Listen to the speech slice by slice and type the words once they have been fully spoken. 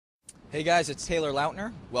Hey guys, it's Taylor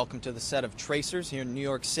Lautner. Welcome to the set of Tracers here in New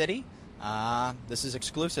York City. This is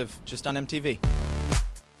exclusive, just on MTV.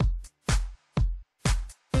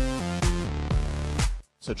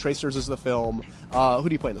 So Tracers is the film. Who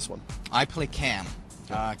do you play in this one? I play Cam.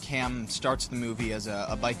 Cam starts the movie as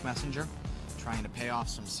a bike messenger, trying to pay off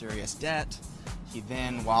some serious debt. He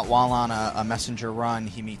then, while on a messenger run,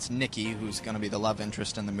 he meets Nikki, who's going to be the love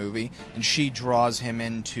interest in the movie, and she draws him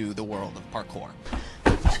into the world of parkour.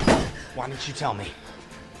 Why didn't you tell me?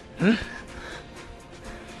 I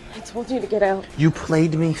told you to get out. You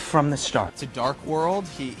played me from the start. It's a dark world.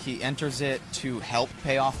 He enters it to help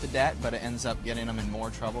pay off the debt, but it ends up getting him in more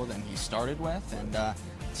trouble than he started with, and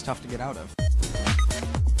it's tough to get out of.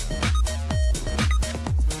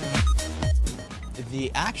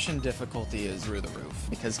 The action difficulty is through the roof,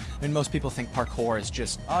 because most people think parkour is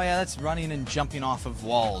just, oh yeah, that's running and jumping off of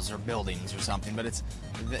walls or buildings or something, but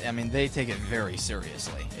they take it very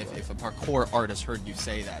seriously. If a parkour artist heard you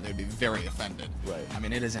say that, they'd be very offended.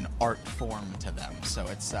 Right. It is an art form to them, so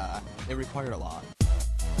it required a lot.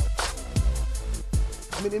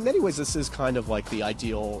 In many ways, this is kind of like the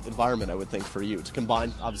ideal environment, I would think, for you to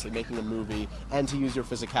combine, obviously, making a movie and to use your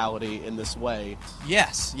physicality in this way.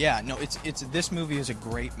 Yes, yeah, no, this movie is a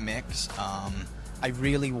great mix. I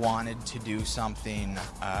really wanted to do something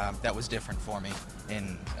that was different for me.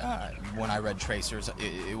 When I read Tracers,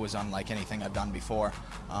 it was unlike anything I've done before.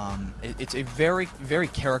 It's a very, very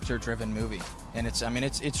character-driven movie, and it's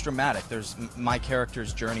dramatic. My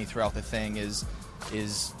character's journey throughout the thing is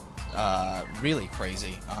really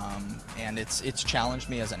crazy, and it's challenged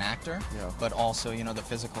me as an actor, but also the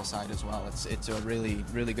physical side as well. It's a really,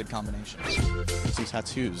 really good combination. There's some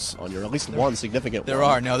tattoos on your, at least one significant one. There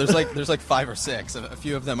are. No, there's like 5 or 6. A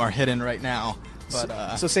few of them are hidden right now.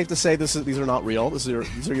 But so safe to say these are not real. These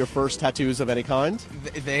are your first tattoos of any kind.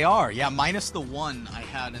 They are, yeah. Minus the one I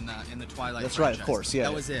had in the Twilight. That's franchise. right, of course, yeah.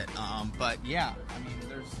 That was it. But yeah,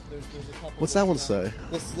 there's a couple. What's that one say?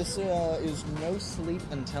 This is no sleep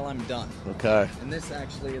until I'm done. Okay. And this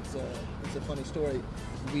actually, it's a funny story.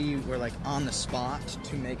 We were like on the spot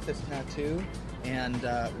to make this tattoo, and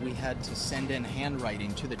we had to send in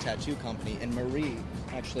handwriting to the tattoo company, and Marie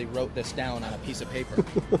actually wrote this down on a piece of paper.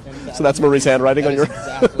 So that's Marie's handwriting on your...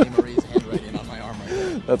 exactly Marie's handwriting on my arm right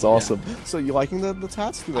there. That's awesome. Yeah. So you liking the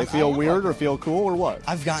tats? Do they feel weird or feel cool or what?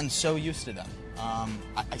 I've gotten so used to them.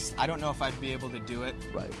 I don't know if I'd be able to do it.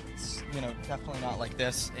 Right. Definitely not like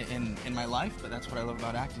this in my life, but that's what I love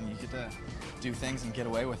about acting. You get to do things and get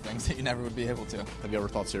away with things that you never would be able to. Have you ever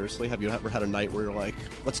thought seriously? Have you ever had a night where you're like,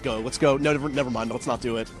 let's go, no, never mind, let's not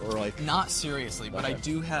do it, or like... Not seriously, but I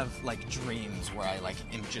do have like dreams where I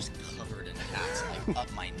am just covered in tats,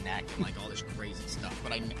 up my neck and all this crazy stuff,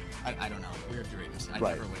 but I don't know, weird dreams. I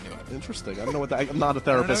never would do it. Interesting. I don't know what that... I'm not a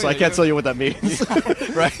therapist, so I can't tell you what that means.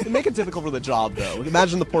 Right. It'd make it difficult for the job, though.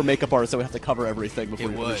 Imagine the poor makeup artist that would have to cover everything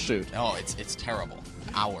before you shoot. Oh, it's terrible.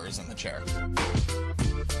 Hours in the chair.